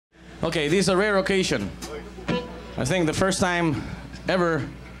Okay, this is a rare occasion. I think the first time ever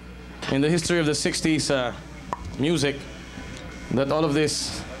in the history of the 60s music that all of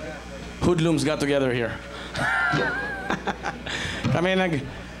these hoodlums got together here. I mean, like,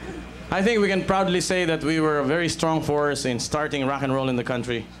 I think we can proudly say that we were a very strong force in starting rock and roll in the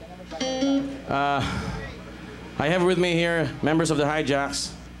country. I have with me here members of the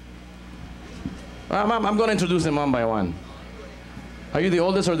Hijacks. I'm going to introduce them one by one. Are you the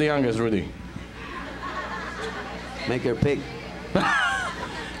oldest or the youngest, Rudy? Make your pick.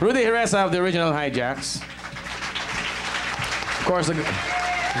 Rudy Jereza of the original Hijacks. Of course,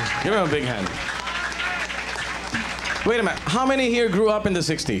 give him a big hand. Wait a minute, how many here grew up in the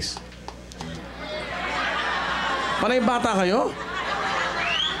 60s? Panay bata kayo?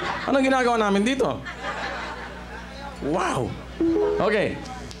 Anong ginagawa namin dito? Wow. Okay.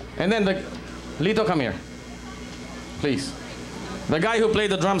 And then Lito, come here. Please. The guy who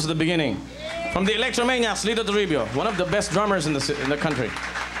played the drums at the beginning. From the Electromaniacs, Lito Toribio. One of the best drummers in the country.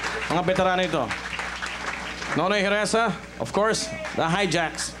 Mga veterano ito. Nonoy Jereza, of course, the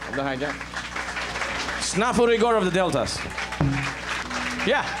Hijacks of the Hijacks. Snafu Rigor of the Deltas.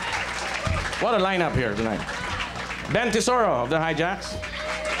 Yeah. What a lineup here tonight. Ben Tesoro of the Hijacks.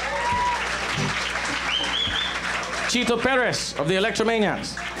 Chito Perez of the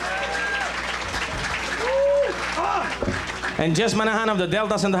Electromaniacs. And Jess Manahan of the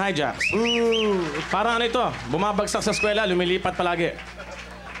Deltas and the Hijacks. Parang ano ito, bumabagsak sa eskwela, lumilipat palagi.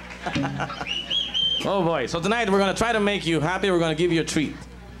 Oh boy, so tonight we're going to try to make you happy. We're going to give you a treat.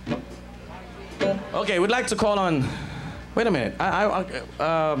 Okay, we'd like to call on... Wait a minute.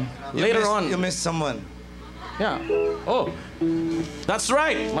 Later on... You missed someone. Yeah. Oh, that's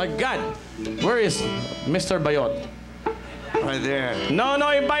right. My God. Where is Mr. Bayot? Right there. No,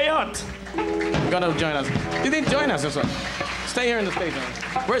 Bayot. You're gonna join us. You didn't join us, this one. Stay here in the station.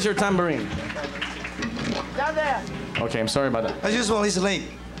 Where's your tambourine? Down there. Okay, I'm sorry about that. As usual, he's late.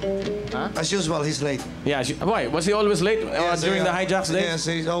 Huh? As usual, he's late. Yeah, why? Was he always late during the Hijacks days? Yes,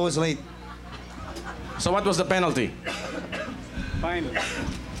 he's always late. So what was the penalty? Fine.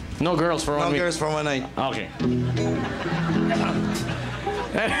 No girls for 1 week. No girls for 1 night. Okay.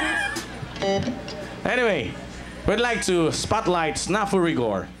 Anyway, we'd like to spotlight Snafu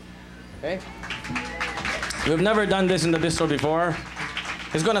Rigor. Okay? We've never done this in the distro before.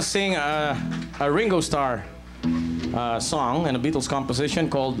 He's gonna sing a Ringo Starr song and a Beatles composition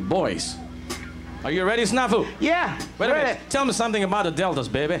called Boys. Are you ready, Snafu? Yeah. Wait a minute. Tell me something about the Deltas,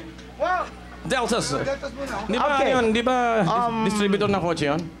 baby. Well, Deltas. Deltas muna. Di ba, Okay. yun, di ba distributor ng kotse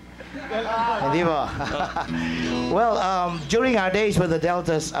yun? Hindi ba? Well, during our days with the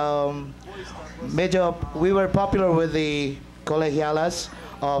Deltas, medyo we were popular with the colegialas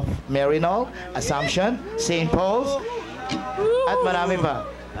of Marinol, Assumption, St. Paul's, at marami pa.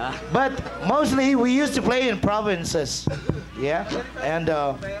 But mostly we used to play in provinces. Yeah? And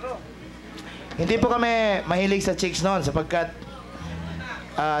hindi po kami mahilig sa chicks noon sapagkat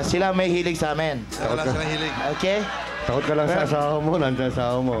sila may hilig sa amin. Okay? Takot ka lang sa asawa mo, nandiyan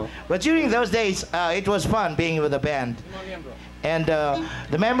sa asawa mo. But during those days, it was fun being with the band. And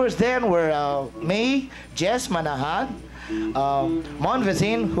the members then were me, Jess Manahan, Mon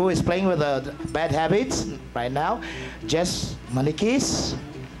Vecin, who is playing with the Bad Habits right now, Jess Manikis,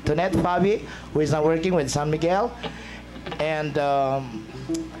 Tonette Fabi, who is now working with San Miguel, and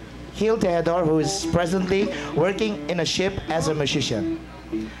Gil Teodor, who is presently working in a ship as a musician.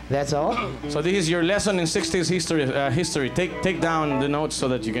 That's all. So this is your lesson in 60s history. Take down the notes so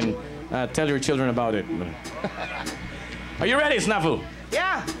that you can tell your children about it. Are you ready, Snafu?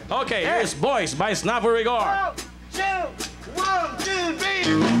 Yeah. Okay, here's Boys by Snafu Rigor. 1, 2,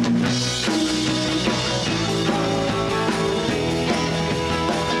 3.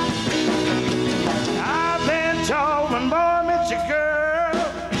 I've been told when boy meets a girl,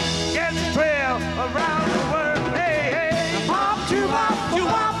 gets a thrill around the world. Hey, hey, pop to bop to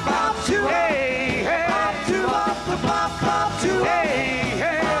bop bop to hey, hey, pop to bop the bop bop to hey,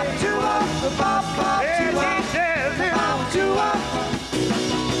 hey, pop to bop the bop bop to bop to bop.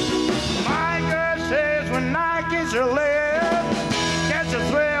 My girl says when I kiss her lips, gets a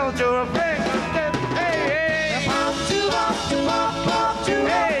thrill to her.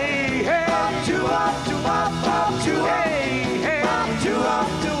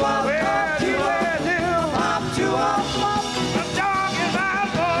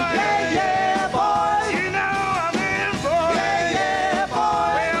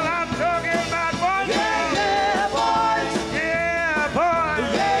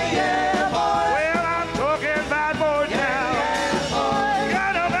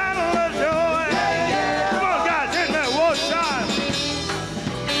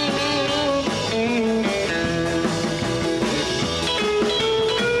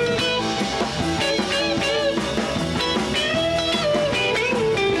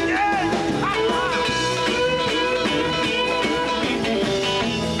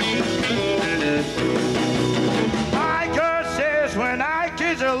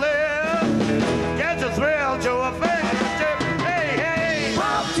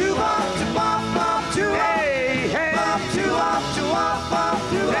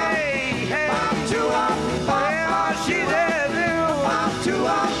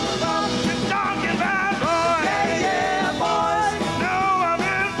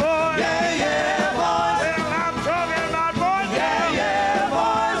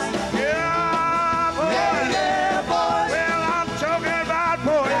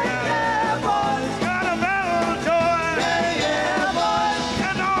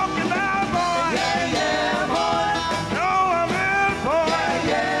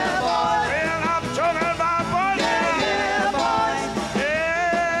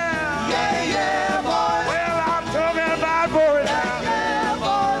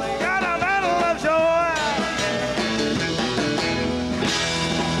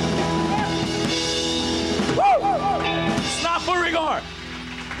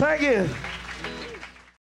 Thank you.